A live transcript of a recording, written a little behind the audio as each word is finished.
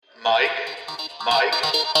Mike, and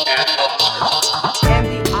Oscar.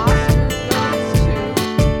 And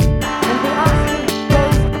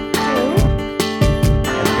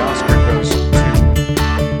the Oscar goes to. And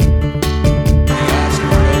the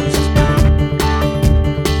Oscar goes to.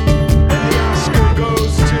 And the Oscar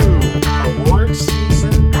goes to award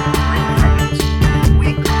season recaps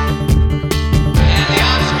week.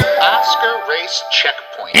 And the Oscar race checkpoint.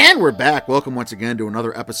 And we're back. Welcome once again to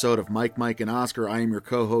another episode of Mike, and Oscar. I am your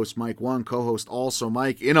co-host, Mike One, co-host also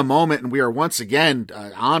Mike. In a moment, and we are once again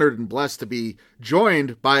honored and blessed to be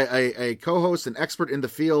joined by a co-host, an expert in the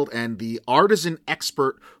field, and the artisan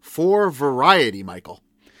expert for Variety, Michael.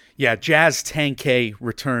 Yeah, Jazz Tangcay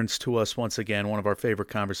returns to us once again, one of our favorite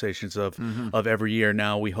conversations of every year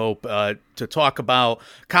now, we hope, to talk about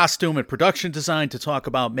costume and production design, to talk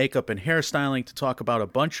about makeup and hairstyling, to talk about a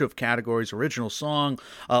bunch of categories, original song,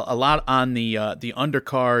 a lot on the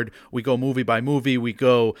undercard. We go movie by movie, we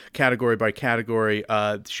go category by category.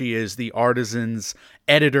 She is the Artisans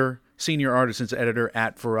editor, senior Artisans editor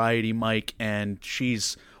at Variety, Mike, and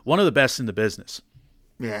she's one of the best in the business.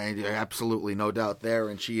 Yeah, absolutely, no doubt there.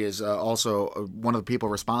 And she is also one of the people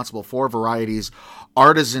responsible for Variety's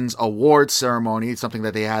Artisans Awards ceremony, something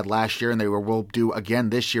that they had last year and they will do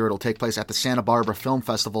again this year. It'll take place at the Santa Barbara Film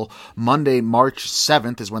Festival. Monday, March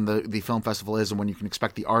 7th is when the film festival is and when you can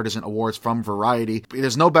expect the Artisan Awards from Variety.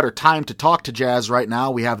 There's no better time to talk to Jazz right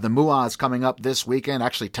now. We have the MUAs coming up this weekend,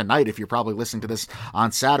 actually tonight if you're probably listening to this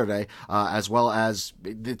on Saturday, as well as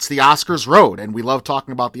it's the Oscars road. And we love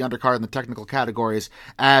talking about the undercard and the technical categories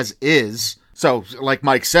as is. So, like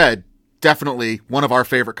Mike said, definitely one of our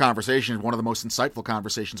favorite conversations, one of the most insightful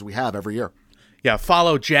conversations we have every year. Yeah,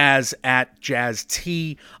 follow Jazz at Jazz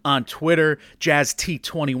T on Twitter, Jazz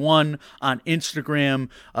T21 on Instagram.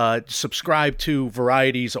 Subscribe to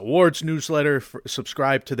Variety's awards newsletter.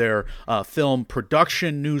 Subscribe to their film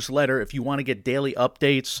production newsletter if you want to get daily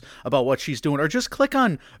updates about what she's doing. Or just click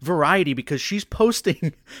on Variety because she's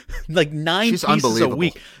posting like 9 pieces a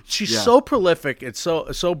week. She's so prolific. It's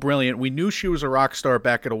so brilliant. We knew she was a rock star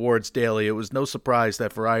back at Awards Daily. It was no surprise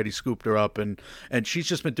that Variety scooped her up, and she's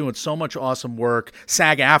just been doing so much awesome work.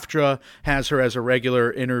 SAG-AFTRA has her as a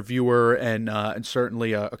regular interviewer and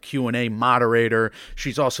certainly a Q&A moderator.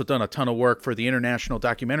 She's also done a ton of work for the International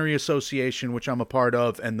Documentary Association, which I'm a part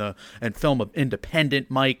of, and Film of Independent,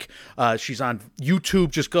 Mike. She's on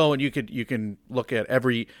YouTube. Just go and you can look at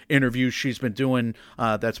every interview she's been doing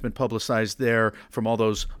that's been publicized there from all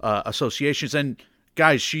those associations. And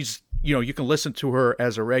guys, she's you can listen to her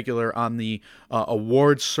as a regular on the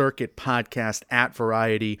Awards Circuit podcast at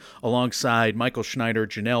Variety alongside Michael Schneider,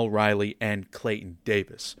 Janelle Riley, and Clayton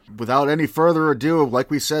Davis. Without any further ado, like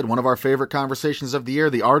we said, one of our favorite conversations of the year,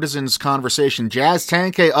 the Artisans conversation. Jazz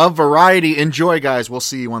Tangcay of Variety. Enjoy, guys. We'll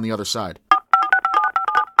see you on the other side.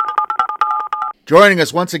 Joining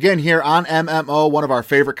us once again here on MMO, one of our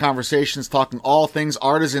favorite conversations, talking all things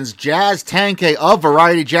Artisans, Jazz Tangcay of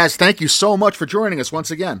Variety. Jazz, thank you so much for joining us once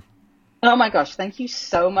again. Oh my gosh, thank you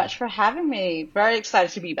so much for having me. Very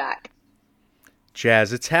excited to be back.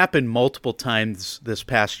 Jazz, it's happened multiple times this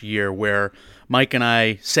past year where Mike and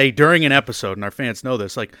I say during an episode, and our fans know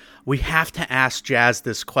this, like, we have to ask Jazz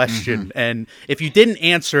this question. Mm-hmm. And if you didn't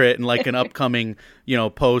answer it in like an upcoming,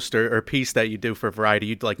 post or piece that you do for Variety,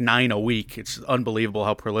 you'd like 9 a week. It's unbelievable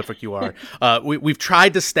how prolific you are. We've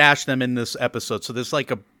tried to stash them in this episode. So there's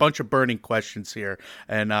like a bunch of burning questions here.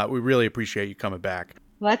 And we really appreciate you coming back.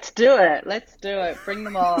 Let's do it. Bring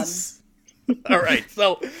them on. All right.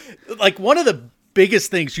 So, like, one of the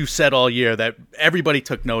biggest things you said all year that everybody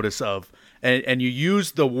took notice of, and you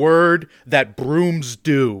used the word that brooms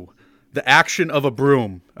do, the action of a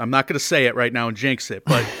broom. I'm not going to say it right now and jinx it,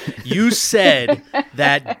 but you said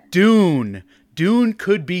that Dune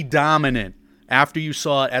could be dominant. After you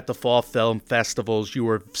saw it at the fall film festivals, you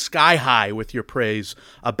were sky high with your praise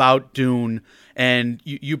about Dune, and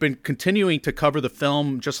you've been continuing to cover the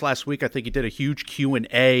film. Just last week, I think you did a huge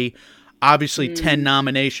Q&A. Obviously, 10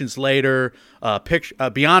 nominations later,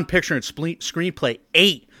 Beyond Picture and Screenplay,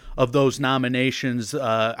 8 of those nominations.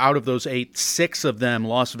 Out of those 8, 6 of them,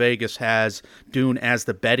 Las Vegas has Dune as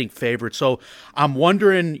the betting favorite. So I'm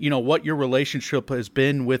wondering, what your relationship has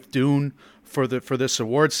been with Dune for this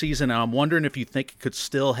award season. And I'm wondering if you think it could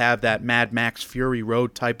still have that Mad Max Fury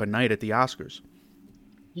Road type of night at the Oscars.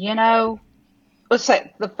 So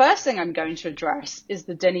the first thing I'm going to address is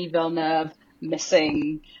the Denis Villeneuve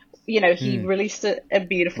missing. He released a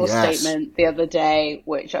beautiful statement the other day,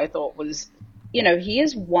 which I thought was, he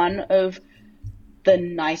is one of the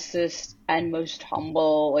nicest and most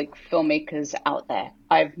humble filmmakers out there.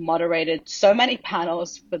 I've moderated so many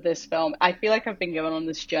panels for this film. I feel like I've been going on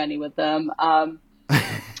this journey with them.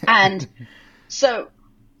 And so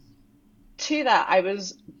to that, I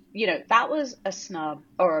was, that was a snub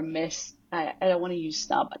or a miss. I don't want to use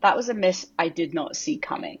snub, but that was a miss I did not see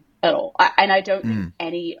coming at all. And I don't think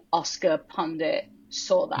any Oscar pundit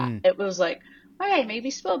saw that. It was like, okay, maybe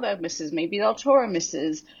Spielberg misses, maybe Del Toro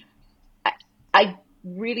misses. I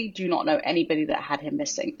really do not know anybody that had him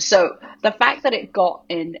missing. So the fact that it got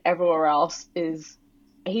in everywhere else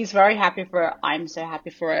he's very happy for it. I'm so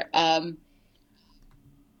happy for it.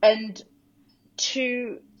 And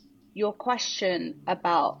to your question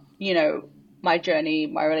about, my journey,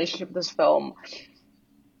 my relationship with this film,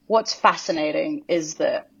 what's fascinating is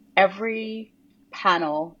that every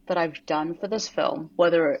panel that I've done for this film,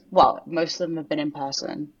 most of them have been in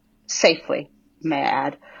person, safely, may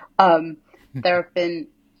I add.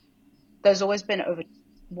 There's always been over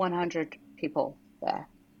 100 people there.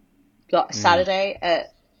 Saturday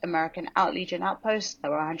at American Legion Outpost,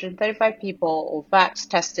 there were 135 people, all vaxxed,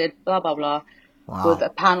 tested, blah, blah, blah, with a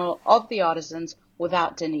panel of the artisans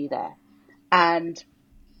without Denis there. And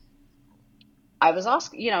I was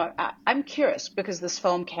asking, I'm curious because this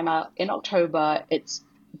film came out in October. It's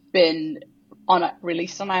been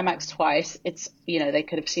released on IMAX twice. It's, they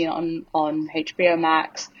could have seen it on HBO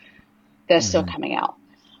Max. They're still coming out.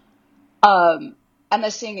 And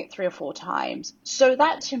they're seeing it 3 or 4 times. So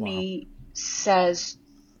that to me says,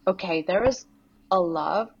 okay, there is a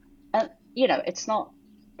love. And, it's not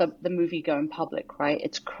the movie going public, right?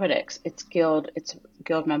 It's critics, it's guild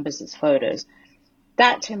members, it's voters.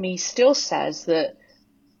 That to me still says that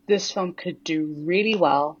this film could do really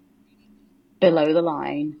well below the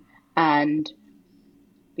line. And,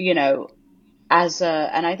 and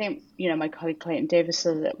I think, my colleague Clayton Davis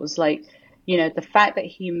said it was like, the fact that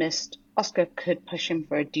he missed Oscar could push him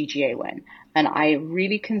for a DGA win. And I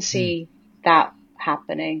really can see that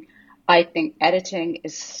happening. I think editing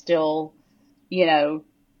is still, Joe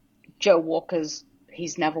Walker's,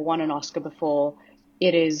 he's never won an Oscar before.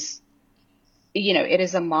 It is, it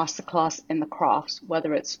is a masterclass in the crafts,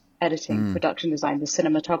 whether it's editing, production design, the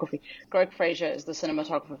cinematography. Greg Fraser is the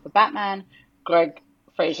cinematographer for Batman. Greg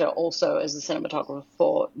Fraser also is the cinematographer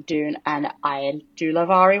for Dune. And I do love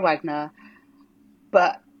Ari Wegner.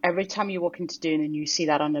 But every time you walk into Dune and you see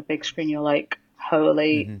that on the big screen, you're like,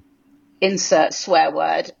 holy, insert swear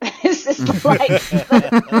word. This is like,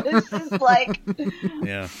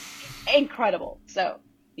 incredible. So,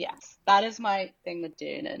 yes, that is my thing with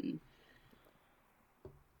Dune. And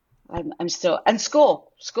I'm still, and score,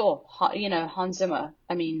 Hans Zimmer.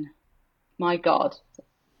 I mean, my God,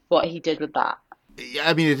 what he did with that.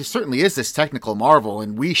 I mean, it certainly is this technical marvel,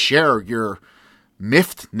 and we share your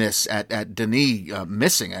miffedness at Denis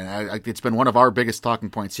missing, and it's been one of our biggest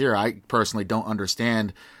talking points here. I personally don't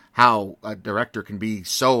understand how a director can be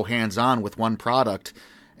so hands-on with one product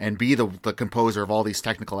and be the composer of all these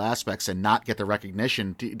technical aspects and not get the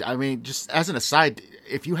recognition. I mean, just as an aside,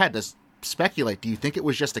 if you had to speculate, do you think it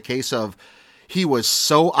was just a case of he was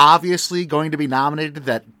so obviously going to be nominated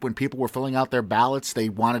that when people were filling out their ballots, they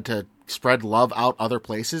wanted to spread love out other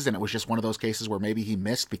places, and it was just one of those cases where maybe he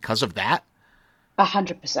missed because of that?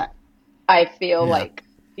 100%. I feel like,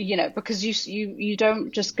 because you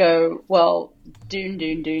don't just go, well, Dune,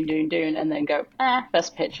 and then go,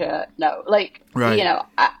 best picture. No, like, right.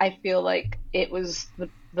 I feel like it was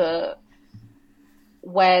the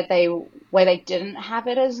where they didn't have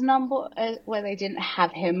it as where they didn't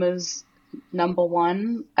have him as number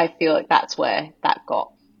one. I feel like that's where that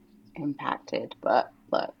got impacted. But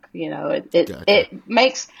look, it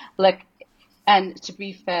makes like. And to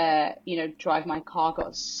be fair, Drive My Car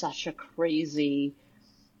got such a crazy,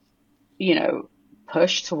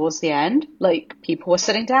 push towards the end. Like, people were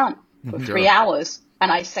sitting down for 3 hours.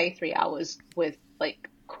 And I say 3 hours with, like,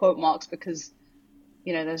 quote marks because,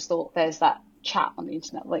 there's that chat on the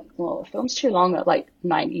internet, like, well, the film's too long at, like,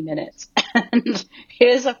 90 minutes. And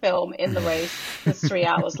here's a film in the race that's 3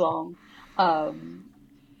 hours long. I'm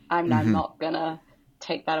not going to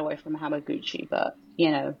take that away from Hamaguchi, but,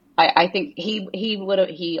 I think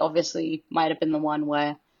he obviously might have been the one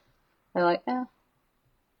where they're like,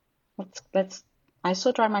 I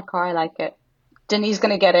still drive my car. I like it. Denis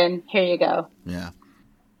going to get in. Here you go. Yeah.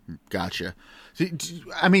 Gotcha.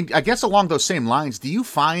 I mean, I guess along those same lines, do you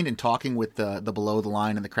find in talking with the below the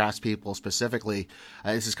line and the craftspeople specifically,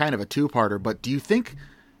 this is kind of a two-parter, but do you think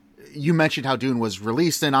you mentioned how Dune was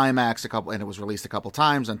released in IMAX and it was released a couple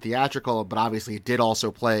times on theatrical, but obviously it did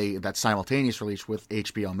also play that simultaneous release with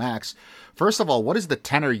HBO Max. First of all, what is the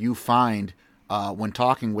tenor you find when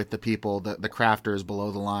talking with the people, the crafters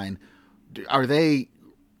below the line? Are they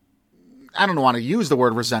I don't want to use the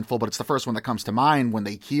word resentful, but it's the first one that comes to mind when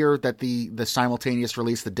they hear that the simultaneous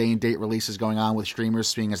release, the day and date release is going on with streamers,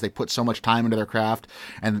 seeing as they put so much time into their craft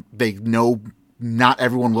and they know not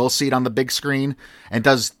everyone will see it on the big screen. And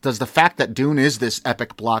does the fact that Dune is this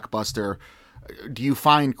epic blockbuster, do you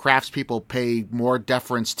find craftspeople pay more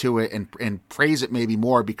deference to it and praise it maybe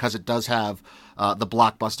more because it does have the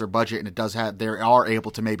blockbuster budget, and it does have, they are able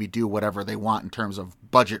to maybe do whatever they want in terms of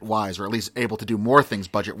budget wise, or at least able to do more things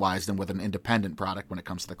budget wise than with an independent product when it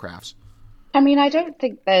comes to the crafts? I mean, I don't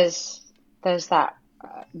think there's that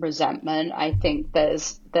resentment. I think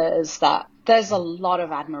there's a lot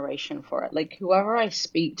of admiration for it. Like whoever I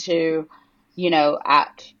speak to,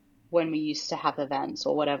 at when we used to have events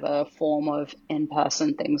or whatever form of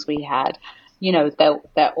in-person things we had,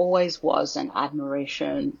 there always was an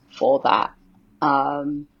admiration for that.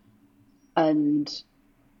 And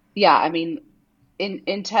yeah, I mean,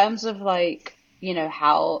 in terms of like,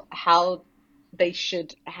 how they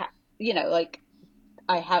should, like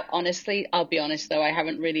honestly, I'll be honest though, I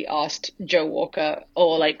haven't really asked Joe Walker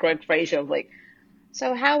or like Greg Fraser of like,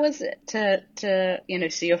 so how was it to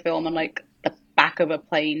see your film on like the back of a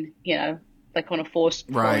plane, like on a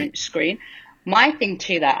 4-inch screen? My thing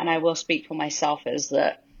to that, and I will speak for myself, is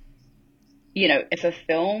that, if a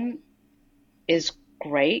film is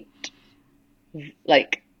great,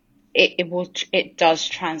 like it does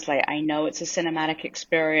translate. I know it's a cinematic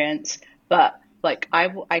experience, but like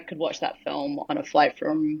I could watch that film on a flight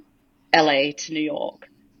from LA to New York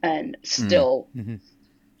and still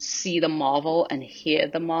see the marvel and hear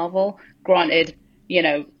the marvel. Granted,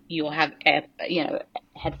 you'll have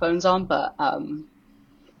headphones on, but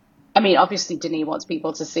I mean, obviously Denis wants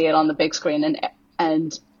people to see it on the big screen,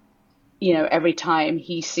 and every time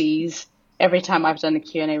I've done a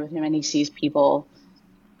Q&A with him and he sees people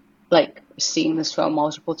like seeing this film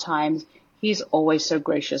multiple times, he's always so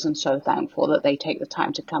gracious and so thankful that they take the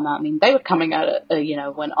time to come out. I mean, they were coming out at,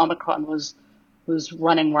 when Omicron was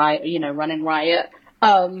running riot.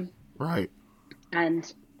 Right.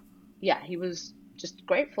 And yeah, he was just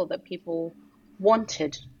grateful that people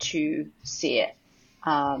wanted to see it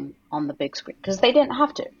on the big screen because they didn't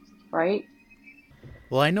have to, right?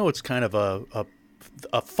 Well, I know it's kind of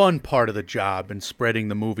a fun part of the job and spreading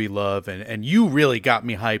the movie love, and you really got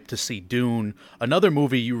me hyped to see Dune, another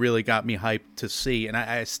movie you really got me hyped to see, and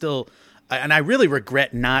I really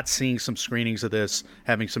regret not seeing some screenings of this,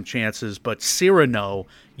 having some chances. But Cyrano,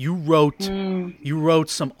 you wrote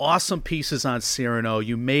some awesome pieces on Cyrano.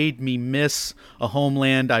 You made me miss a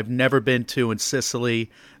homeland I've never been to in Sicily.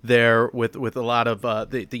 There with a lot of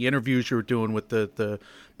the interviews you were doing with the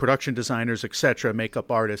production designers, etc., makeup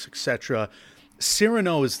artists, etc.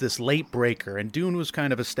 Cyrano is this late breaker, and Dune was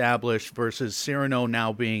kind of established versus Cyrano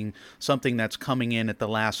now being something that's coming in at the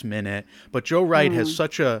last minute. But Joe Wright has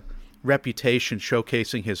such a reputation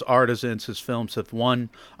showcasing his artisans. His films have won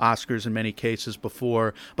Oscars in many cases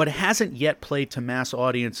before, but it hasn't yet played to mass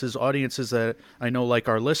audiences that I know, like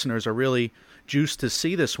our listeners, are really juiced to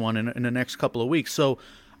see this one in the next couple of weeks. So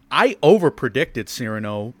I over-predicted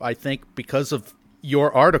Cyrano, I think, because of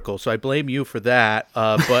your article, so I blame you for that.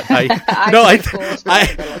 But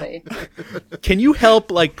can you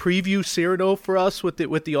help like preview Cyrano for us with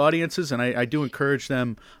the audiences? And I do encourage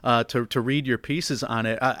them to read your pieces on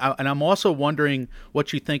it. And I'm also wondering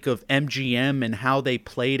what you think of MGM and how they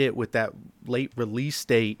played it with that late release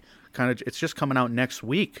date. It's just coming out next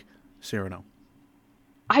week, Cyrano.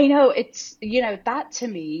 I know, it's that to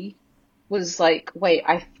me was like, wait,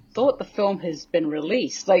 I thought the film has been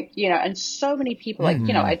released, and so many people,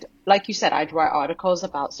 like you said, I'd write articles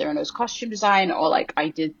about Cyrano's costume design, or like I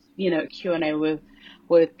did, Q&A with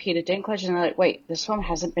Peter Dinklage, and they're like, wait, this film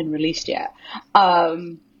hasn't been released yet.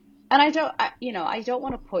 And I don't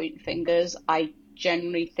want to point fingers. I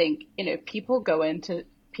genuinely think,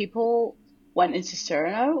 people went into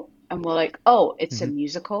Cyrano and were like, oh, it's a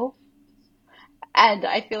musical. And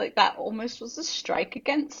I feel like that almost was a strike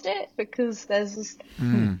against it, because there's this,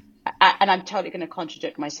 and I'm totally going to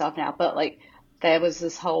contradict myself now, but like there was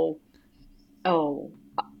this whole, oh,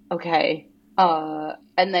 okay. And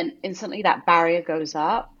then instantly that barrier goes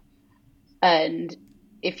up. And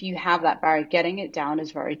if you have that barrier, getting it down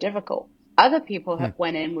is very difficult. Other people have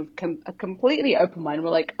went in with a completely open mind. We're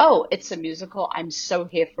like, oh, it's a musical. I'm so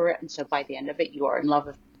here for it. And so by the end of it, you are in love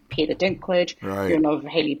with Peter Dinklage. Right. You're in love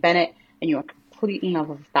with Haley Bennett, and you're completely in love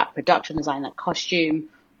with that production design, that costume,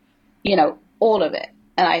 all of it.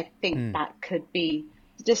 And I think that could be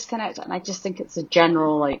the disconnect. And I just think it's a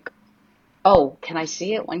general like, oh, can I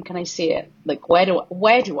see it? When can I see it? Like,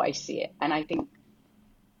 where do I see it? And I think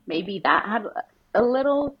maybe that had a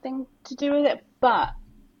little thing to do with it. But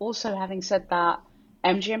also, having said that,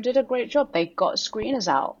 MGM did a great job. They got screeners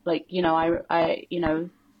out. Like, there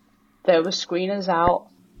were screeners out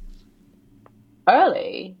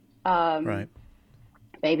early. Right.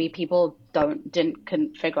 Maybe people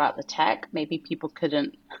couldn't figure out the tech. Maybe people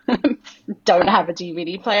don't have a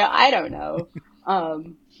DVD player. I don't know.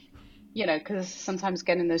 Because sometimes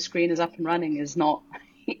getting those screeners up and running is not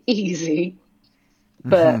easy.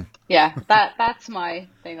 But yeah, that's my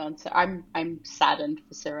thing on. I'm saddened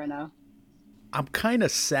for Cyrano. I'm kind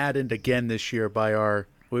of saddened again this year by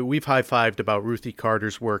we've high-fived about Ruthie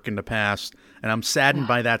Carter's work in the past, and I'm saddened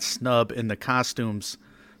by that snub in the costumes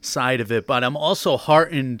side of it, but I'm also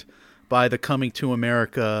heartened by the Coming to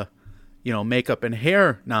America, makeup and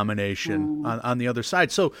hair nomination on the other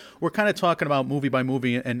side. So we're kind of talking about movie by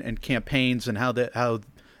movie and campaigns and how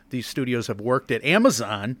these studios have worked it.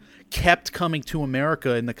 Amazon kept Coming to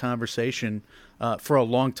America in the conversation for a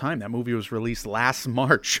long time. That movie was released last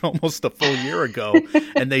March, almost a full year ago,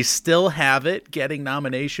 and they still have it getting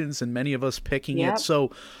nominations and many of us picking it.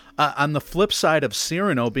 So on the flip side of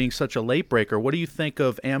Cyrano being such a late breaker, what do you think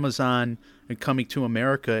of Amazon and Coming to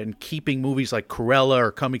America and keeping movies like Cruella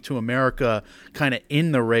or Coming to America kind of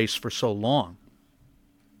in the race for so long?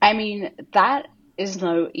 I mean, that is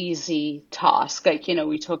no easy task. Like,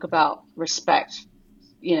 we talk about Respect,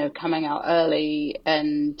 coming out early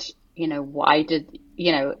and,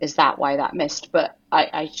 is that why that missed? But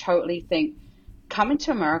I totally think Coming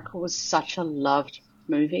to America was such a loved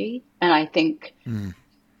movie. And I think,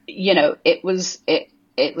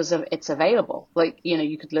 it's available. Like,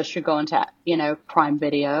 you could literally go into, Prime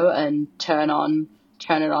Video and turn it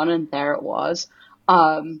on and there it was.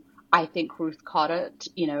 I think Ruth Carter,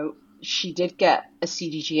 she did get a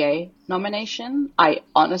CDGA nomination. I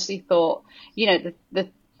honestly thought, and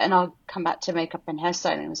I'll come back to makeup and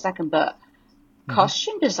hairstyling in a second, but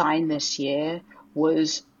costume design this year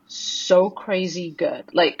was so crazy good.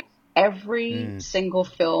 Like every single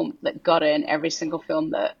film that got in, every single film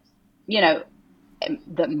that,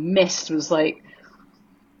 that missed was like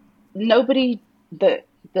nobody that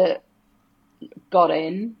got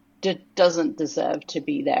in doesn't deserve to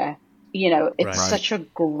be there. It's such a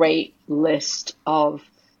great list of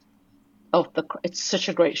it's such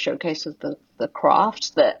a great showcase of the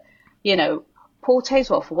craft that, Paul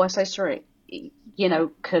Tazewell for West Side Story,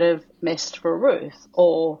 could have missed for Ruth,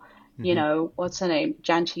 or, what's her name?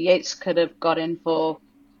 Janty Yates could have got in for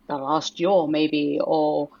The Last Duel maybe,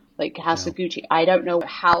 or like House of Gucci. I don't know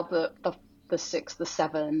how the 6, the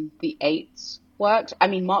 7, the 8s worked. I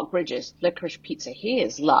mean, Mark Bridges, Licorice Pizza, he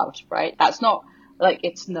is loved, right? That's not like,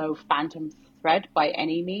 it's no phantom thread by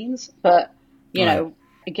any means, but,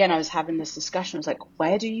 again, I was having this discussion. I was like,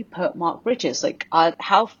 where do you put Mark Bridges? Like,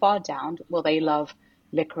 how far down will they love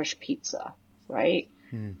Licorice Pizza, right?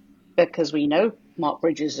 Because we know Mark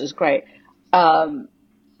Bridges is great. And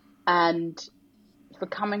for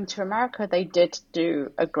Coming to America, they did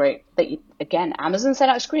do again, Amazon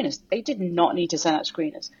sent out screeners. They did not need to send out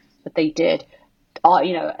screeners, but they did.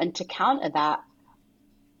 And to counter that,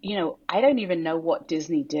 I don't even know what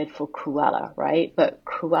Disney did for Cruella, right? But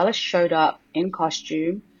Cruella showed up in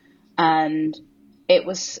costume, and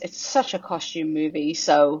it's such a costume movie.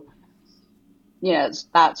 So,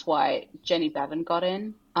 that's why Jenny Bevan got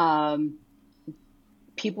in.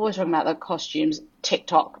 People were talking about the costumes.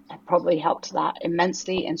 TikTok probably helped that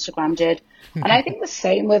immensely. Instagram did. And I think the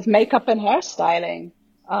same with makeup and hairstyling.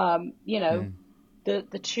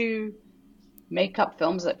 The two makeup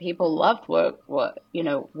films that people loved were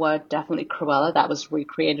definitely Cruella. That was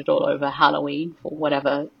recreated all over Halloween for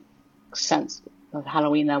whatever sense of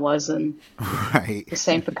Halloween there was, and the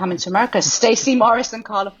same for Coming to America. Stacey Morris and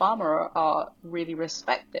Carla Farmer are really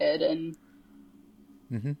respected, and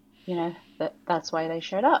that's why they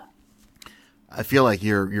showed up. I feel like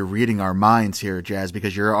you're reading our minds here, Jazz,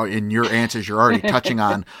 because in your answers you're already touching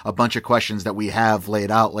on a bunch of questions that we have laid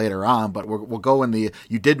out later on. But we'll go in the.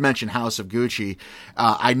 You did mention House of Gucci.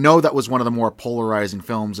 I know that was one of the more polarizing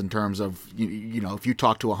films in terms of if you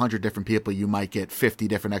talk to 100 different people, you might get 50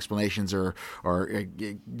 different explanations or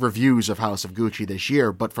reviews of House of Gucci this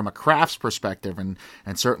year. But from a crafts perspective, and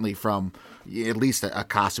certainly from at least a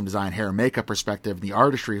costume design, hair and makeup perspective, the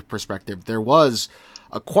artistry perspective, there was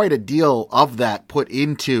quite a deal of that put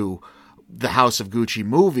into the House of Gucci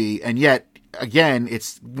movie, and yet again,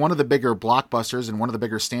 it's one of the bigger blockbusters and one of the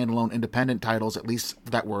bigger standalone independent titles, at least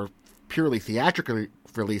that were purely theatrically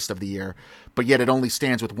released of the year, but yet it only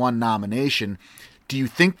stands with one nomination. Do you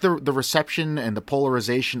think the reception and the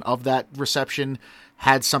polarization of that reception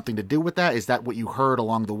had something to do with that? Is that what you heard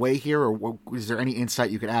along the way here, or is there any insight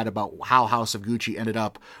you could add about how House of Gucci ended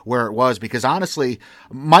up where it was? Because honestly,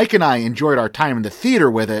 Mike and I enjoyed our time in the theater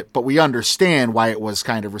with it, but we understand why it was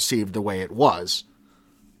kind of received the way it was.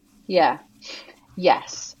 Yeah.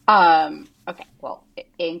 Yes. Okay. Well,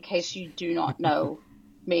 in case you do not know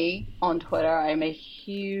me on Twitter, I'm a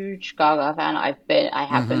huge Gaga fan. I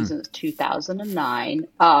have been since 2009.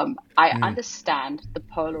 I understand the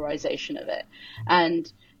polarization of it.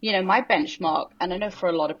 And, you know, my benchmark, and I know for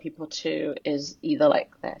a lot of people too, is either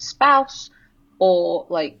like their spouse or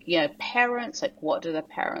like, you know, parents, like what do their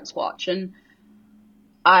parents watch? And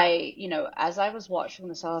you know, as I was watching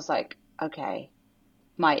this, I was like, okay,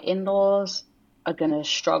 my in-laws are going to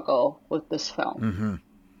struggle with this film.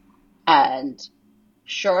 And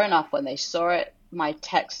sure enough, when they saw it, my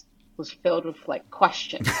text was filled with like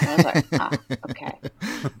questions. And I was like, okay.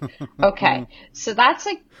 Okay. So that's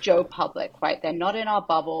like Joe Public, right? They're not in our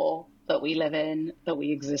bubble that we live in, that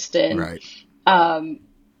we exist in. Right.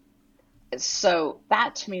 So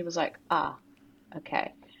that to me was like,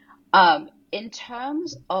 okay. In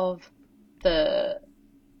terms of the,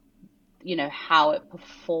 you know, how it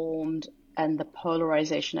performed and the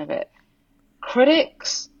polarization of it,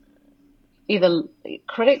 critics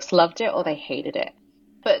loved it or they hated it.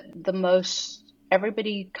 But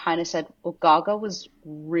everybody kind of said, well, Gaga was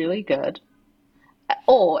really good.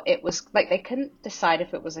 Or it was like they couldn't decide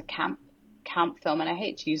if it was a camp film. And I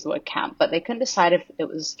hate to use the word camp, but they couldn't decide if it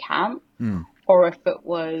was camp or if it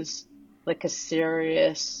was like a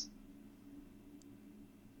serious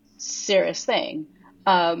thing.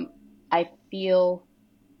 I feel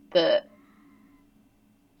that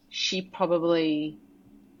she probably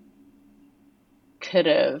could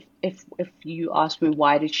have, if you ask me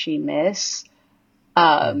why did she miss,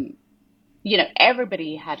 you know,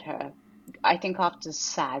 everybody had her, I think after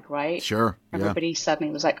SAG, right? Sure. Everybody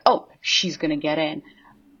suddenly was like, oh, she's going to get in.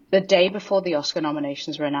 The day before the Oscar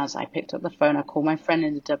nominations were announced, I picked up the phone, I called my friend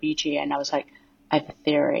in the WGA and I was like, I have a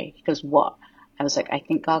theory. He goes, what? I was like, I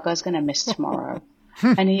think Gaga's going to miss tomorrow.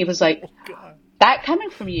 And he was like, that coming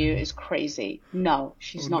from you is crazy. No,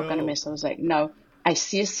 she's not going to miss. I was like, no, I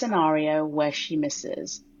see a scenario where she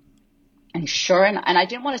misses. And sure enough, and I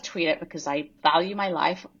didn't want to tweet it because I value my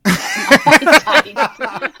life.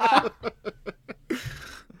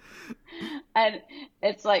 And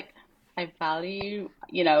it's like, I value,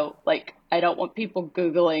 you know, like, I don't want people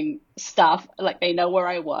Googling stuff. Like, they know where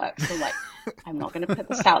I work. So, like, I'm not going to put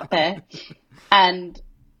this out there. And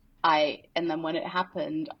then when it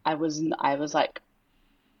happened, I was like,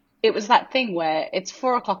 it was that thing where it's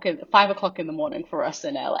 5 o'clock in the morning for us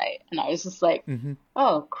in LA. And I was just like,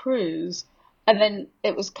 oh, Cruise. And then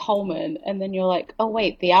it was Coleman. And then you're like, oh,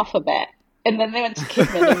 wait, the alphabet. And then they went to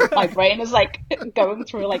Kidman and my brain is like going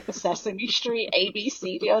through like the Sesame Street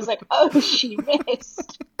ABCD. I was like, oh, she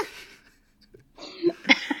missed.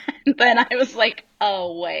 And then I was like,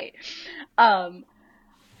 oh, wait. And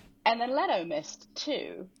then Leto missed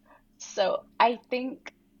too. So I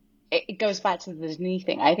think it goes back to the Denis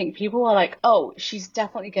thing. I think people are like, oh, she's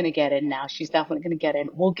definitely going to get in now. She's definitely going to get in.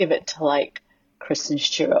 We'll give it to like Kristen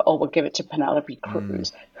Stewart or we'll give it to Penelope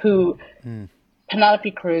Cruz,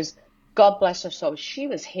 Penelope Cruz, God bless her soul. She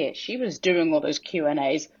was here. She was doing all those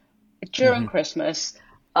Q&As during Christmas,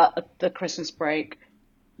 the Christmas break.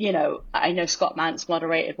 You know, I know Scott Mantz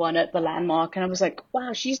moderated one at the Landmark and I was like,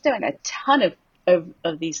 wow, she's doing a ton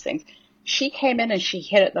of these things. She came in and she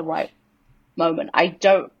hit at the right moment. I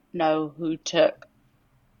don't know who took,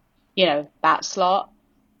 you know, that slot.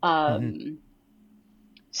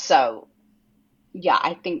 So, yeah,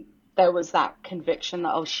 I think there was that conviction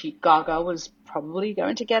that, Gaga was probably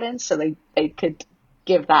going to get in, so they could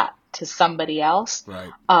give that to somebody else.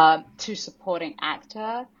 Right. To supporting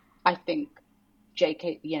actor, I think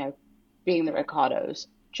J.K., you know, being the Ricardos,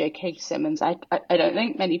 J.K. Simmons, I don't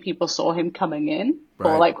think many people saw him coming in.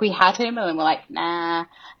 Right. Or like we had him and then we're like, nah,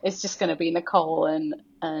 it's just going to be Nicole and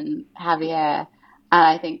Javier. And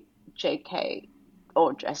I think J.K.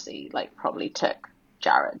 or Jesse like probably took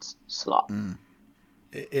Jared's slot.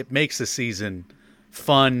 It makes the season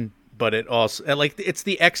fun, but it also like it's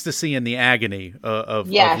the ecstasy and the agony of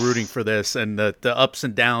rooting for this and the ups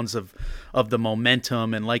and downs of the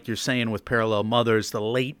momentum. And like you're saying with Parallel Mothers, the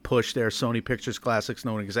late push there, Sony Pictures Classics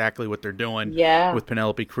knowing exactly what they're doing with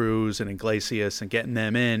Penelope Cruz and Iglesias and getting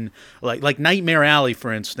them in. Like Nightmare Alley,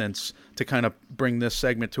 for instance, to kind of bring this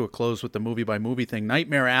segment to a close with the movie by movie thing.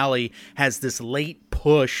 Nightmare Alley has this late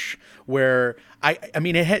push where, I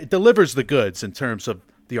mean, it delivers the goods in terms of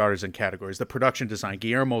the artisan categories. The production design,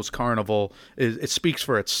 Guillermo's Carnival, it speaks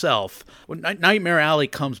for itself. When Nightmare Alley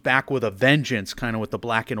comes back with a vengeance, kind of with the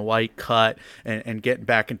black and white cut and getting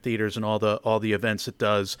back in theaters and all the events it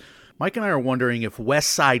does. Mike and I are wondering if West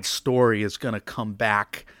Side Story is going to come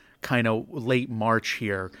back kind of late March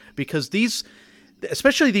here, because these,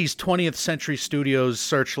 especially these 20th Century Studios,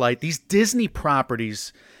 Searchlight, these Disney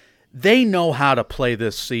properties, they know how to play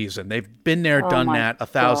this season. They've been there, done that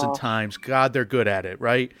 1,000 times. God, they're good at it,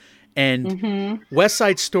 right? And West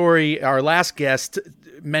Side Story, our last guest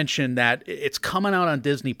mentioned that it's coming out on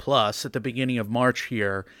Disney Plus at the beginning of March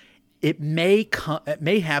here. It may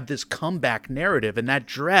have this comeback narrative, and that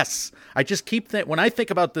dress. I just keep when I think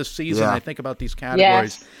about this season, I think about these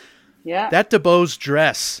categories. Yes. That DeBose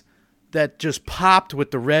dress that just popped with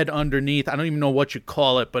the red underneath. I don't even know what you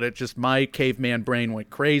call it, but it just, my caveman brain went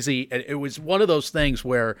crazy. It was one of those things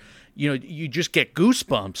where, you just get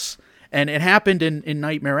goosebumps. And it happened in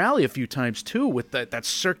Nightmare Alley a few times too, with that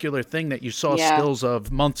circular thing that you saw stills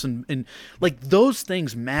of months and like those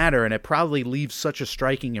things matter, and it probably leaves such a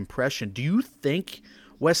striking impression. Do you think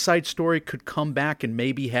West Side Story could come back and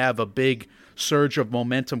maybe have a big surge of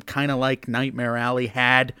momentum, kind of like Nightmare Alley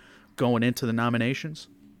had going into the nominations?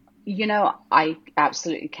 I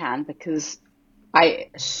absolutely can, because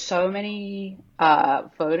so many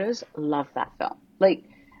voters love that film. Like,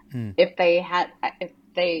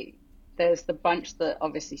 there's the bunch that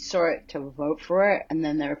obviously saw it to vote for it, and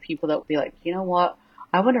then there are people that will be like, you know what,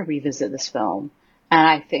 I want to revisit this film. And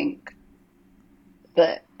I think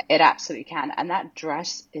that it absolutely can. And that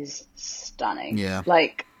dress is stunning. Yeah.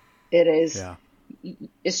 Like, it is. Yeah.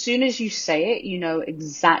 As soon as you say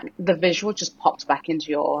it, the visual just pops back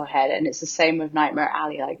into your head. And it's the same with Nightmare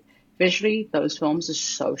Alley. Like, visually, those films are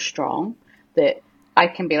so strong that I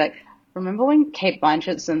can be like, remember when Kate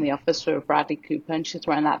Blanchett's in the office with Bradley Cooper and she's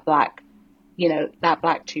wearing that black, that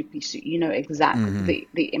black two-piece suit, exactly,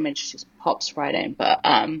 the image just pops right in. But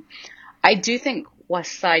I do think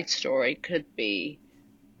West Side Story could be,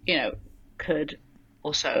 could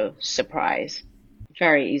also surprise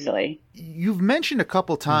very easily. You've mentioned a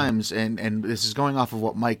couple times, and this is going off of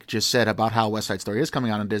what Mike just said about how West Side Story is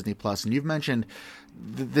coming out on Disney Plus, and you've mentioned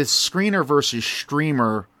this screener versus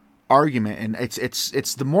streamer argument, and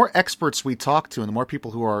it's the more experts we talk to and the more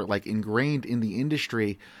people who are like ingrained in the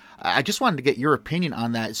industry. I just wanted to get your opinion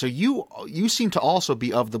on that. So you seem to also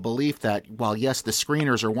be of the belief that while yes, the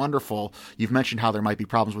screeners are wonderful, you've mentioned how there might be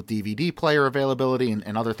problems with DVD player availability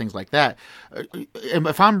and other things like that.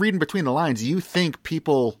 If I'm reading between the lines, you think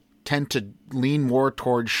people tend to lean more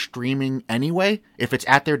towards streaming anyway? If it's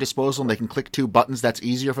at their disposal and they can click two buttons, that's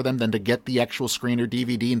easier for them than to get the actual screener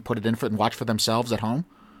DVD and put it in and watch for themselves at home?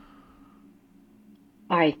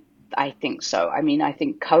 I think so. I mean, I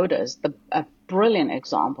think Coda's a brilliant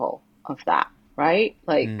example of that, right?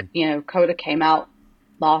 Like, Coda came out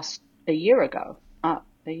a year ago. I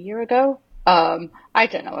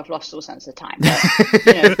don't know. I've lost all sense of time. But,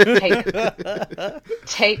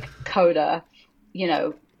 take Coda,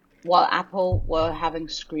 while Apple were having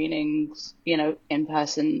screenings,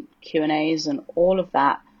 in-person Q&As and all of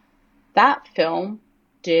that, that film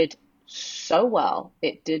did so well.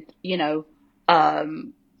 It did,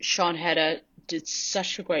 Sean Heder did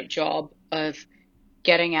such a great job of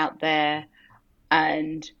getting out there,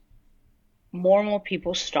 and more and more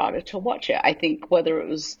people started to watch it. I think whether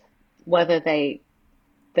they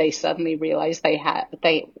suddenly realized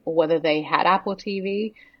whether they had Apple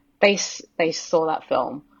TV, they saw that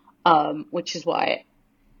film, which is why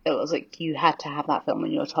it was like you had to have that film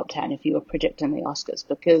in your top 10 if you were predicting the Oscars,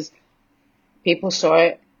 because people saw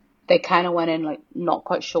it. They kind of went in like not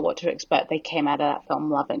quite sure what to expect. They came out of that film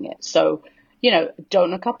loving it. So,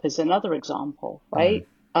 Don't Look Up is another example, right?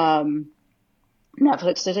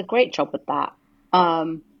 Netflix did a great job with that.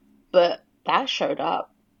 But that showed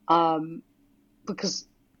up because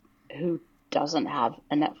who doesn't have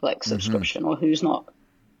a Netflix subscription, or who's not,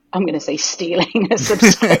 I'm going to say, stealing a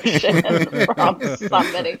subscription from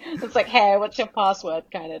somebody. It's like, hey, what's your password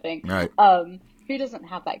kind of thing. Right. Who doesn't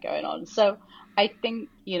have that going on? So I think,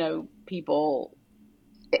 people,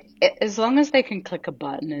 as long as they can click a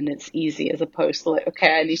button and it's easy, as opposed to like,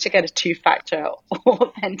 okay, I need to get a 2-factor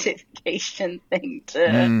authentication thing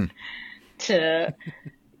to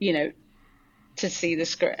see the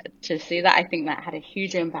script, to see that. I think that had a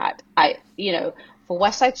huge impact. For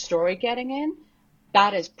West Side Story getting in,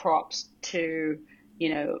 that is props to,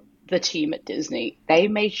 the team at Disney. They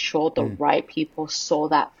made sure the right people saw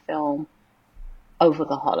that film over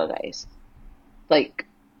the holidays. Like,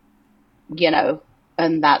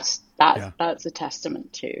 and that's a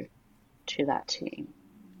testament to that team.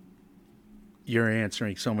 You're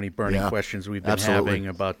answering so many burning Yeah, questions we've been absolutely. having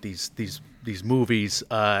about these movies.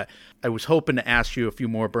 I was hoping to ask you a few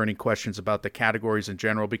more burning questions about the categories in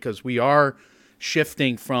general, because we are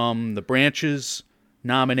shifting from the branches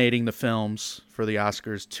nominating the films for the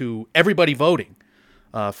Oscars to everybody voting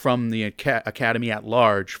from the Academy at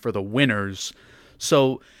large for the winners.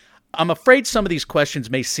 So I'm afraid some of these questions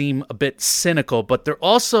may seem a bit cynical, but they're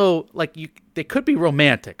also they could be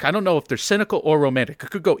romantic. I don't know if they're cynical or romantic. It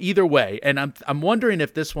could go either way. And I'm wondering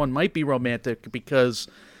if this one might be romantic, because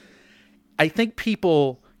I think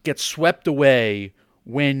people get swept away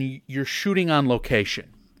when you're shooting on location.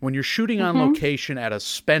 When you're shooting on location at a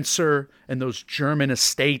Spencer and those German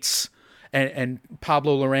estates, and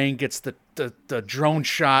Pablo Larraín gets the drone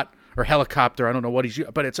shot or helicopter. I don't know what he's,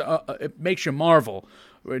 but it makes you marvel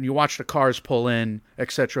when you watch the cars pull in,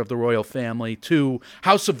 etc., of the royal family, to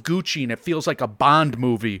House of Gucci, and it feels like a Bond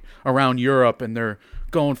movie around Europe, and they're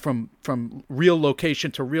going from real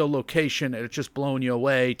location to real location, and it's just blowing you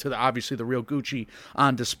away, to obviously the real Gucci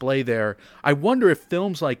on display there. I wonder if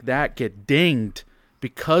films like that get dinged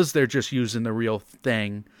because they're just using the real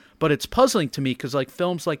thing. But it's puzzling to me, because like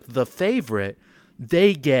films like The Favorite,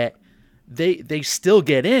 they still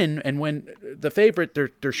get in, and when The Favorite,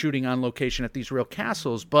 they're shooting on location at these real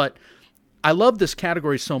castles. But I love this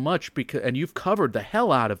category so much because, and you've covered the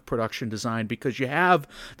hell out of production design, because you have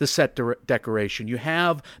the set decoration, you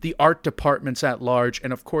have the art departments at large,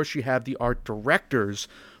 and of course you have the art directors,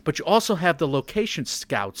 but you also have the location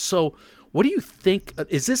scouts. So what do you think?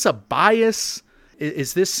 Is this a bias?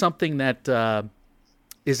 Is this something that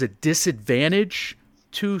is a disadvantage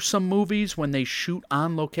to some movies when they shoot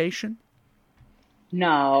on location?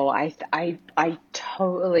 No, I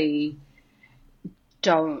totally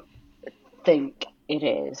don't think it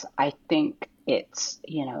is. I think it's,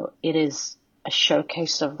 it is a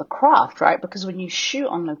showcase of the craft, right? Because when you shoot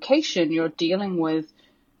on location, you're dealing with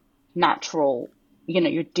natural,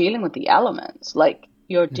 you're dealing with the elements. Like,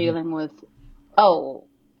 you're dealing with, oh,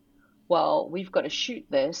 well, we've got to shoot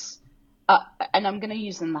this. And I'm going to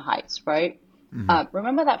use In the Heights, right?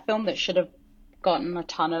 Remember that film that should have gotten a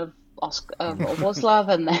ton of Oscar awards love,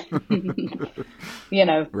 and then,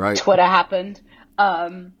 Right. Twitter happened.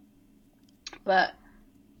 But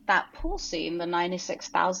that pool scene, the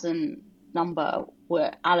 96,000 number,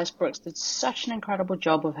 where Alice Brooks did such an incredible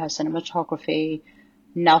job with her cinematography.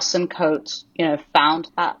 Nelson Coates, found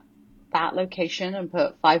that location and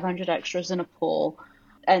put 500 extras in a pool.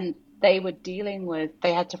 And they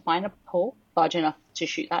had to find a pool large enough to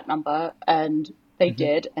shoot that number, and they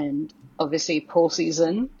did. And obviously pool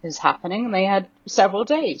season is happening, and they had several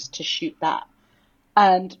days to shoot that.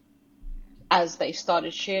 And as they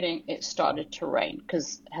started shooting, it started to rain,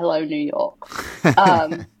 because hello, New York.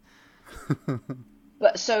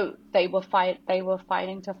 But so they were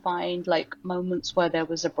fighting to find like moments where there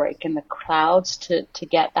was a break in the clouds to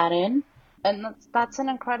get that in. And that's an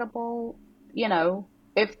incredible,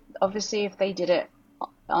 if they did it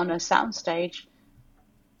on a soundstage,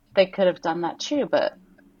 they could have done that too. But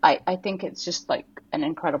I think it's just like an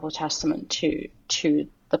incredible testament to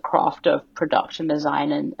the craft of production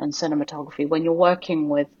design and cinematography when you're working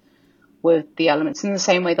with the elements, in the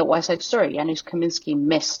same way that West Side Story, Janusz Kaminski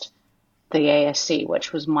missed the ASC,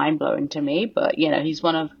 which was mind-blowing to me. But, he's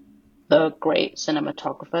one of the great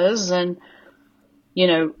cinematographers, and,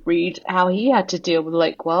 read how he had to deal with,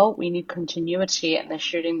 we need continuity, and they're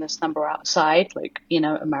shooting this number outside,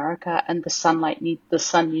 America, and the sun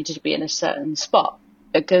needed to be in a certain spot,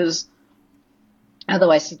 because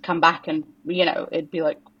otherwise he'd come back and, it'd be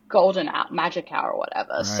like golden out, magic hour or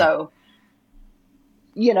whatever. Right. So,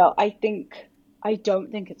 I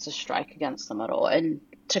don't think it's a strike against them at all. And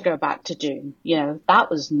to go back to Dune, that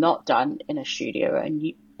was not done in a studio, and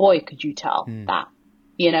boy, could you tell that,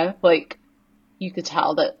 you could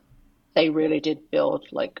tell that they really did build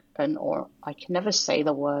I can never say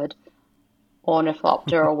the word,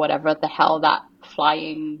 ornithopter or whatever the hell that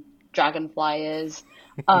flying dragonfly is.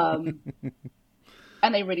 And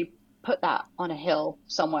they really put that on a hill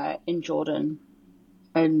somewhere in Jordan,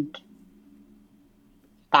 and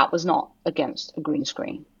that was not against a green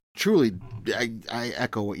screen. Truly, I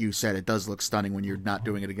echo what you said. It does look stunning when you're not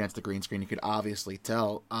doing it against the green screen. You could obviously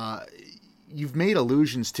tell. You've made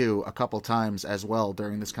allusions to a couple times as well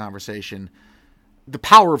during this conversation the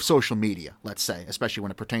power of social media, let's say, especially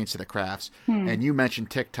when it pertains to the crafts. And you mentioned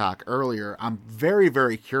TikTok earlier. I'm very,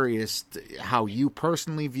 very curious how you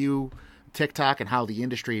personally view TikTok and how the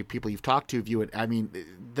industry, people you've talked to, view it. I mean,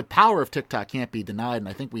 the power of TikTok can't be denied. And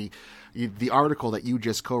I think the article that you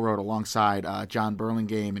just co-wrote alongside John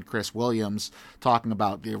Burlingame and Chris Williams talking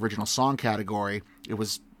about the original song category, it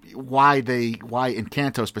was why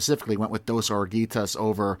Encanto specifically went with Dos Oruguitas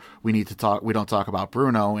over we don't talk about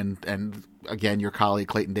Bruno, and again, your colleague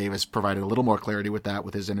Clayton Davis provided a little more clarity with that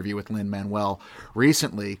with his interview with Lin-Manuel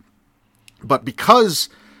recently. But because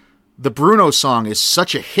the Bruno song is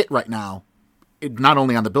such a hit right now, not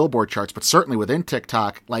only on the Billboard charts, but certainly within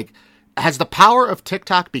TikTok, like, has the power of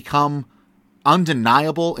TikTok become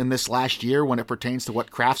undeniable in this last year when it pertains to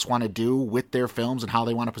what crafts want to do with their films and how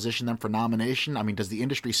they want to position them for nomination? I mean, does the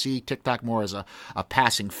industry see TikTok more as a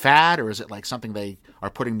passing fad, or is it like something they are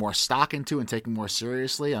putting more stock into and taking more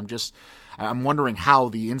seriously? I'm wondering how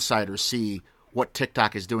the insiders see what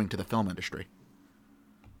TikTok is doing to the film industry.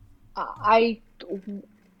 I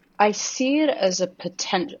see it as a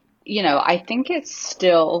potential, I think it's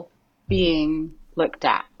still being looked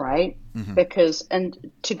at, right? Mm-hmm. Because,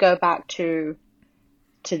 and to go back to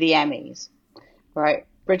the Emmys, right?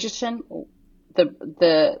 Bridgerton,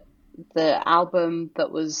 the album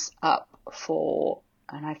that was up for,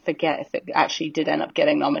 and I forget if it actually did end up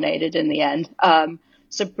getting nominated in the end.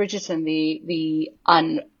 So Bridgerton,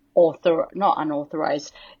 not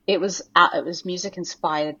unauthorized, it was music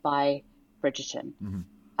inspired by Bridgerton.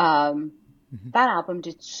 Mm-hmm. That album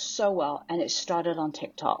did so well, and it started on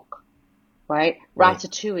TikTok. Right?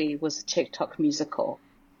 Ratatouille was a TikTok musical,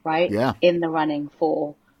 right? Yeah. In the running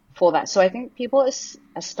for that. So I think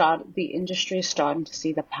the industry is starting to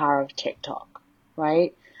see the power of TikTok,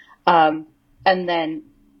 right? And then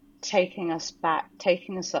taking us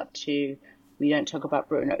up to We Don't Talk About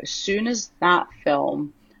Bruno. As soon as that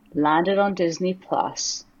film landed on Disney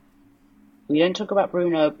Plus, We Don't Talk About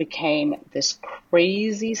Bruno became this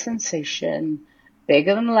crazy sensation,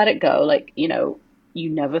 bigger than Let It Go. Like, you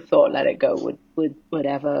never thought Let It Go would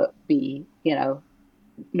ever be,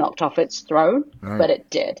 knocked off its throne, right. But it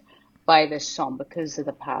did by this song because of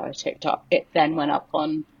the power of TikTok. It then went up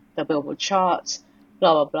on the Billboard charts,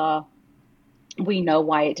 blah, blah, blah. We know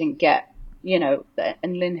why it didn't get,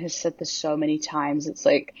 and Lynn has said this so many times. It's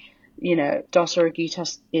like, Dos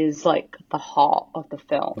Oruguitas is like the heart of the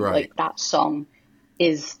film. Right. Like that song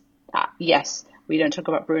is, yes, We Don't Talk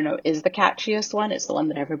About Bruno is the catchiest one. It's the one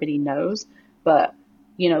that everybody knows. But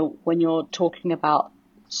when you're talking about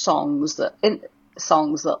songs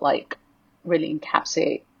that like really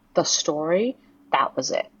encapsulate the story, that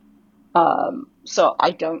was it. So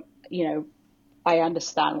I don't, I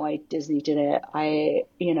understand why Disney did it. I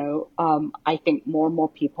think more and more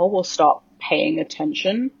people will start paying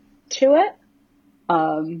attention to it.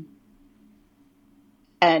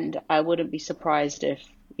 And I wouldn't be surprised if,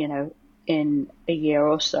 in a year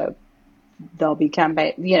or so, there'll be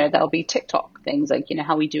there'll be TikTok things like,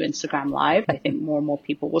 how we do Instagram Live. I think more and more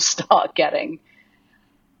people will start getting,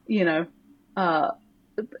 you'll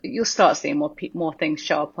start seeing more things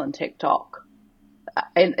show up on TikTok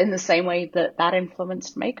in the same way that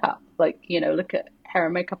influenced makeup. Like, look at hair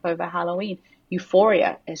and makeup over Halloween.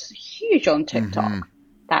 Euphoria is huge on TikTok,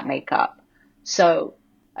 that makeup. So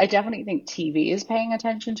I definitely think TV is paying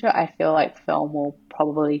attention to it. I feel like film will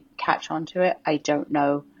probably catch on to it. I don't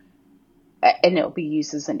know. And it'll be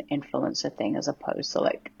used as an influencer thing as opposed to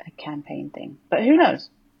like a campaign thing. But who knows?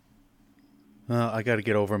 I got to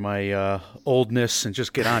get over my oldness and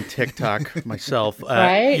just get on TikTok myself.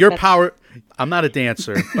 Right? Power. I'm not a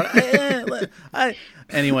dancer, but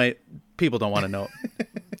anyway, people don't want to know.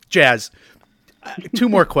 Jazz. Two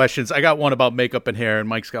more questions. I got one about makeup and hair, and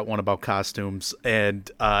Mike's got one about costumes. And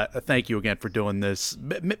thank you again for doing this.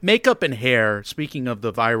 Makeup and hair. Speaking of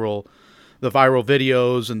the viral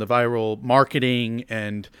videos and the viral marketing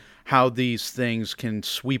and how these things can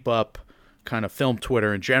sweep up kind of film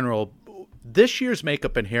Twitter in general, this year's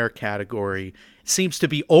makeup and hair category seems to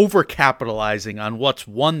be over-capitalizing on what's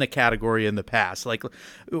won the category in the past. Like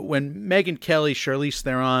when Megyn Kelly, Charlize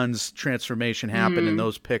Theron's transformation happened and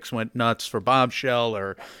those picks went nuts for Bombshell,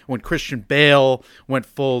 or when Christian Bale went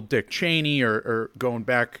full Dick Cheney, or going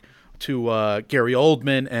back to Gary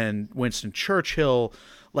Oldman and Winston Churchill.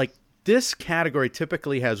 Like, this category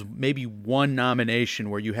typically has maybe one nomination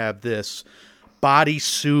where you have this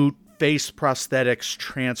bodysuit, face prosthetics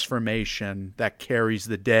transformation that carries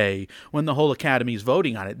the day when the whole Academy is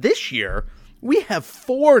voting on it. This year, we have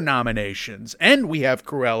 4 nominations, and we have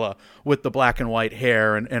Cruella with the black and white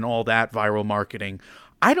hair and all that viral marketing.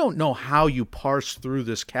 I don't know how you parse through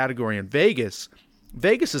this category in Vegas.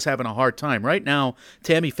 Vegas is having a hard time. Right now,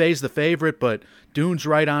 Tammy Faye's the favorite, but Dune's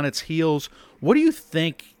right on its heels. What do you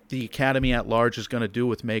think the Academy at large is going to do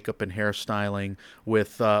with makeup and hairstyling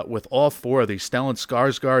with all 4 of these? Stellan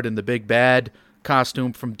Skarsgård in the big bad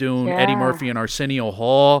costume from Dune, Yeah. Eddie Murphy and Arsenio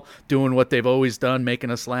Hall doing what they've always done,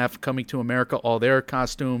 making us laugh, Coming to America, all their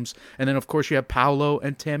costumes. And then, of course, you have Paolo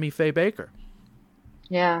and Tammy Faye Baker.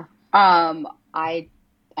 Yeah. I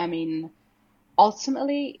mean,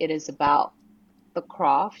 ultimately, it is about the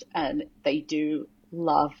craft, and they do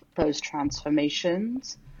love those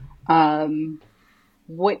transformations. Um,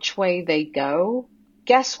 which way they go,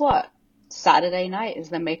 guess what? Saturday night is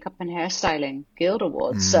the Makeup and Hairstyling Guild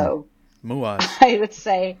Awards. So Muaz. I would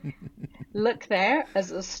say look there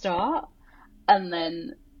as a start, and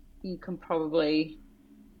then you can probably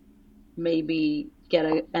maybe get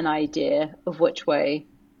an idea of which way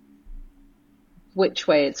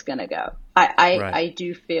it's gonna go. Right. I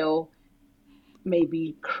do feel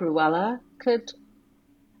maybe Cruella could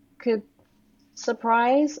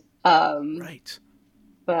surprise. Right.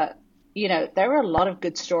 But there are a lot of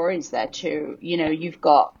good stories there too. You've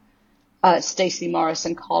got Stacey Morris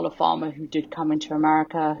and Carla Farmer, who did come into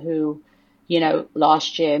America, who,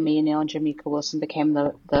 last year, Mia Neal and Jamaica Wilson became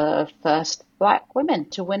the first black women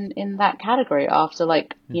to win in that category after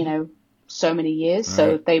so many years. Right.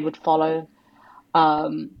 So they would follow.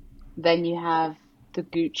 Then you have the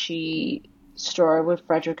Gucci story with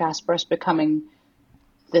Frederick Aspress becoming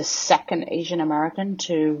the second Asian American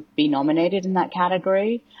to be nominated in that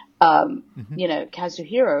category.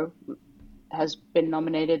 Kazuhiro has been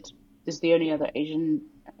nominated, is the only other Asian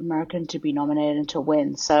American to be nominated and to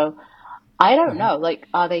win. So I don't know,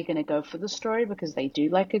 are they going to go for the story because they do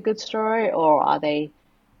like a good story, or are they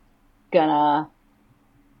going to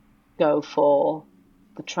go for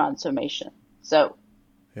the transformation? So,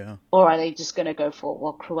 Yeah. or are they just going to go for,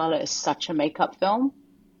 well, Cruella is such a makeup film.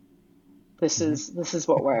 This is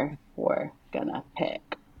what we're gonna pick.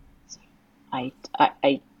 I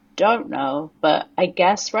don't know, but I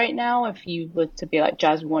guess right now, if you were to be like,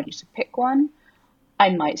 Jazz, we want you to pick one, I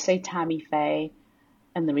might say Tammy Faye.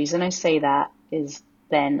 And the reason I say that is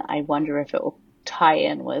then I wonder if it will tie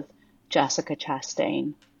in with Jessica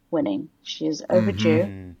Chastain winning. She is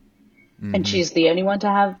overdue, and she's the only one to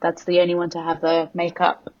have. That's the only one to have the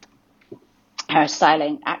makeup,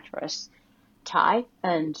 hairstyling actress tie,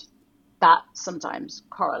 and that sometimes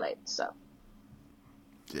correlates. So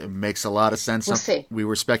it makes a lot of sense. We'll see. We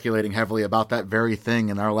were speculating heavily about that very thing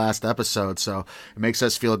in our last episode, so it makes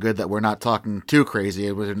us feel good that we're not talking too crazy.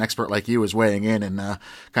 It was an expert like you is weighing in and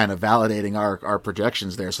kind of validating our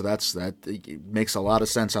projections there. So that makes a lot of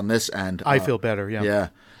sense on this end. I feel better. Yeah.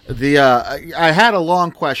 Yeah. I had a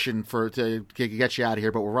long question to get you out of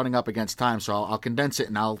here, but we're running up against time, so I'll condense it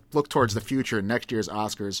and I'll look towards the future in next year's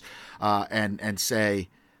Oscars and say,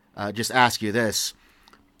 just ask you this.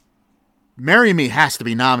 Marry Me has to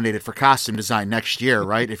be nominated for costume design next year,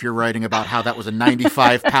 right? If you're writing about how that was a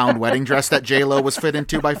 95-pound wedding dress that J-Lo was fit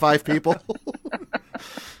into by 5 people.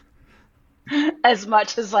 As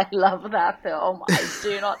much as I love that film, I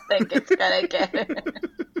do not think it's gonna get it.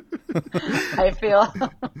 I feel,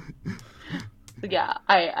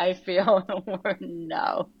 I feel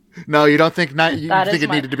no. No, you don't think you That think is it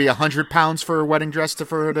my- needed to be 100 pounds for a wedding dress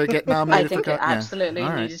for her to get I nominated? think for it absolutely All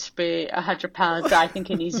right. needed to be 100 pounds. I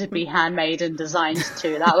think it needs to be handmade and designed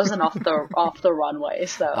too. That was an off the runway.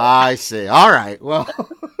 So I see. All right. Well,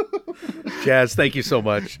 Jazz, thank you so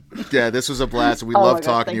much. yeah, this was a blast. We Oh love my God,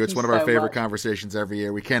 talking to thank you. It's you one of our so favorite much. conversations every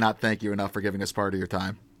year. We cannot thank you enough for giving us part of your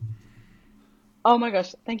time. oh my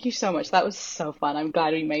gosh, thank you so much. That was so fun. I'm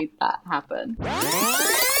glad we made that happen.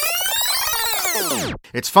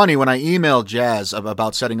 It's funny, when I emailed Jazz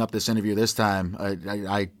about setting up this interview this time,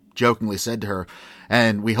 I jokingly said to her,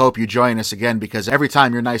 and we hope you join us again, because every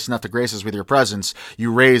time you're nice enough to grace us with your presence,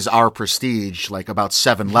 you raise our prestige like about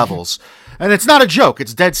 7 levels. And it's not a joke.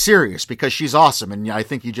 It's dead serious, because she's awesome. And I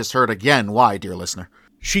think you just heard again why, dear listener.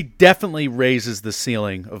 She definitely raises the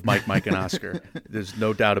ceiling of Mike, and Oscar. There's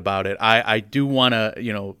no doubt about it. I do want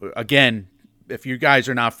to, again, if you guys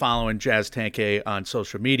are not following Jazz Tangcay on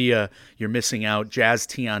social media, you're missing out. Jazz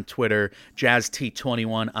T on Twitter, Jazz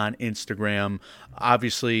T21 on Instagram.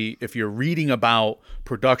 Obviously, if you're reading about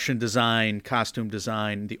production design, costume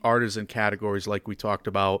design, the artisan categories like we talked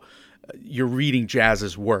about, you're reading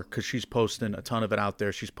Jazz's work because she's posting a ton of it out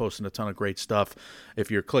there. She's posting a ton of great stuff. If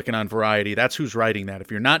you're clicking on Variety, that's who's writing that. If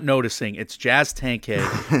you're not noticing, it's Jazz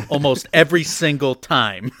Tangcay almost every single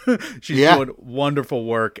time. She's doing wonderful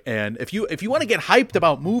work. And if you want to get hyped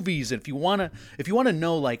about movies, if you want to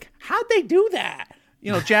know like how'd they do that,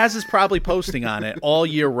 Jazz is probably posting on it all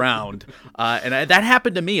year round. And that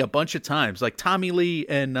happened to me a bunch of times. Like Tommy Lee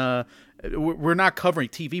and we're not covering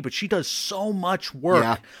TV, but she does so much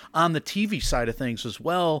work on the TV side of things as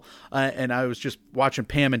well. And I was just watching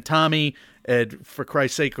Pam and Tommy, And for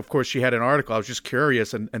Christ's sake, of course, she had an article. I was just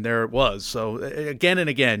curious, and there it was. So again and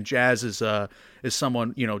again, Jazz is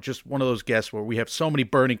someone, just one of those guests where we have so many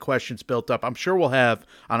burning questions built up. I'm sure we'll have,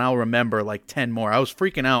 and I'll remember, like 10 more. I was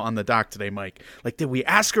freaking out on the doc today, Mike. Like, did we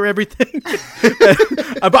ask her everything?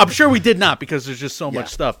 I'm sure we did not, because there's just so much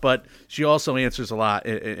stuff. But she also answers a lot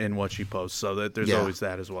in what she posts, so that there's always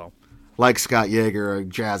that as well. Like Scott Yeager,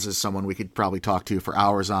 Jazz is someone we could probably talk to for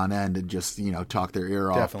hours on end and just, talk their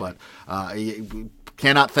ear off. Definitely. But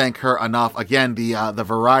cannot thank her enough. Again, the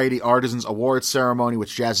Variety Artisans Awards ceremony,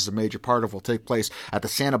 which Jazz is a major part of, will take place at the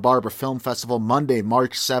Santa Barbara Film Festival Monday,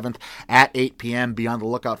 March 7th at 8 p.m. Be on the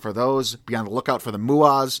lookout for those. Be on the lookout for the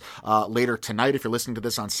MUAs later tonight if you're listening to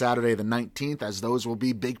this on Saturday the 19th, as those will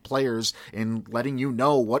be big players in letting you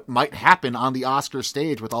know what might happen on the Oscar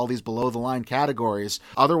stage with all these below-the-line categories.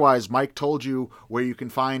 Otherwise, Mike told you where you can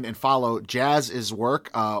find and follow Jazz's work.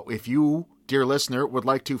 If you, dear listener, would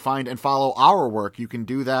like to find and follow our work, you can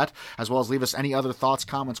do that, as well as leave us any other thoughts,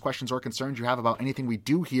 comments, questions, or concerns you have about anything we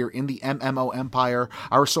do here in the MMO Empire.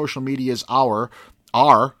 Our social medias our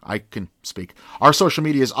social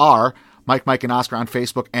medias are Mike, and Oscar on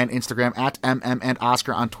Facebook and Instagram, at MM and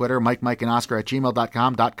Oscar on Twitter, Mike, and Oscar at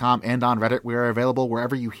gmail.com, and on Reddit. We are available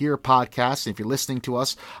wherever you hear podcasts. And if you're listening to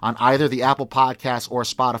us on either the Apple Podcasts or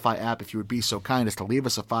Spotify app, if you would be so kind as to leave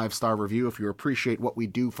us a 5-star review. If you appreciate what we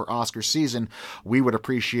do for Oscar season, we would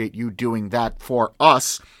appreciate you doing that for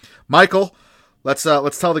us. Michael, let's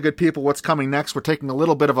tell the good people what's coming next. We're taking a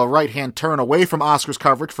little bit of a right-hand turn away from Oscars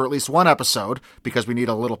coverage for at least one episode because we need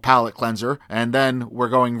a little palate cleanser, and then we're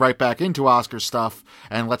going right back into Oscars stuff,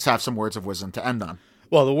 and let's have some words of wisdom to end on.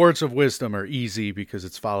 Well, the words of wisdom are easy because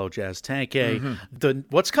it's follow Jazz Tangcay. The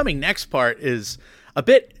what's coming next part is a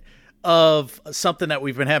bit of something that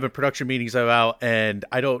we've been having production meetings about, and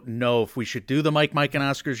I don't know if we should do the Mike, and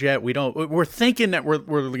Oscars yet. We're thinking that we're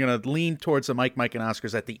going to lean towards the Mike, and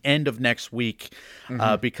Oscars at the end of next week,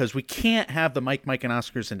 because we can't have the Mike, and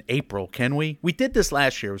Oscars in April, can we? We did this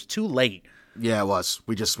last year. It was too late. Yeah, it was.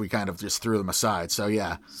 We kind of just threw them aside. So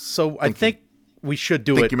yeah. So I think we should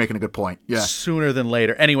do it. You're making a good point. Yeah. Sooner than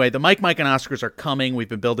later. Anyway, the Mike, and Oscars are coming. We've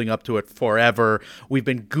been building up to it forever. We've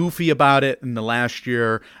been goofy about it in the last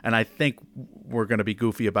year, and I think we're going to be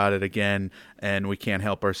goofy about it again, and we can't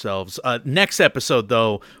help ourselves. Next episode,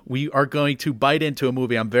 though, we are going to bite into a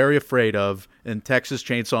movie I'm very afraid of, in Texas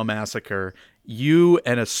Chainsaw Massacre. You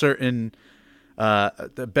and a certain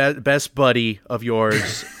the best buddy of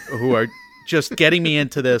yours who are just getting me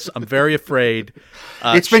into this. I'm very afraid.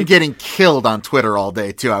 It's been getting killed on Twitter all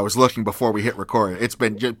day, too. I was looking before we hit record. It's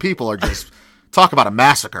been, people are just, talk about a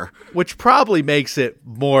massacre. Which probably makes it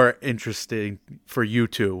more interesting for you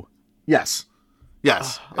two. Yes.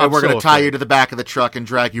 And we're going to tie you to the back of the truck and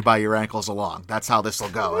drag you by your ankles along. That's how this will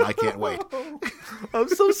go, and I can't wait. I'm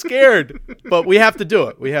so scared, but we have to do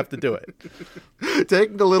it.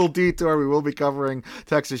 Taking a little detour, we will be covering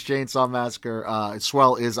Texas Chainsaw Massacre.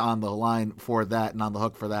 Swell is on the line for that and on the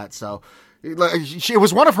hook for that, so it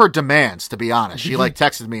was one of her demands, to be honest. She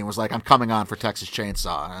texted me and was like, I'm coming on for Texas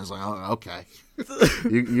Chainsaw, and I was like, oh, okay.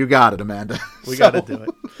 You got it, Amanda. We got to do it.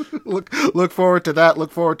 Look forward to that.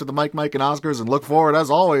 Look forward to the Mike, and Oscars, and look forward, as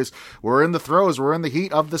always, we're in the throes. We're in the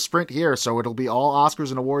heat of the sprint here, so it'll be all Oscars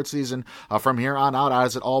and award season from here on out,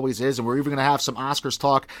 as it always is, and we're even going to have some Oscars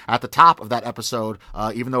talk at the top of that episode,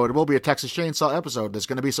 even though it will be a Texas Chainsaw episode. There's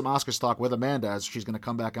going to be some Oscars talk with Amanda, as she's going to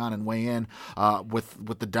come back on and weigh in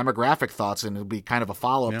with the demographic thoughts, and it'll be kind of a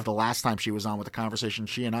follow-up to the last time she was on with the conversation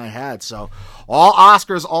she and I had. So all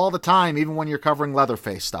Oscars all the time, even when you're covering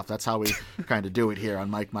Leatherface stuff. That's how we kind of do it here on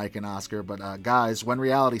Mike, and Oscar. But guys, when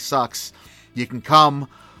reality sucks, you can come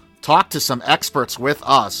talk to some experts with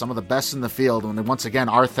us, some of the best in the field. And once again,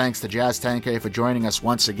 our thanks to Jazz Tangcay for joining us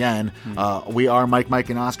once again. We are Mike,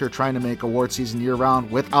 and Oscar, trying to make award season year round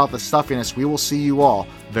without the stuffiness. We will see you all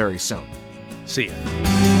very soon. See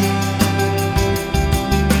ya.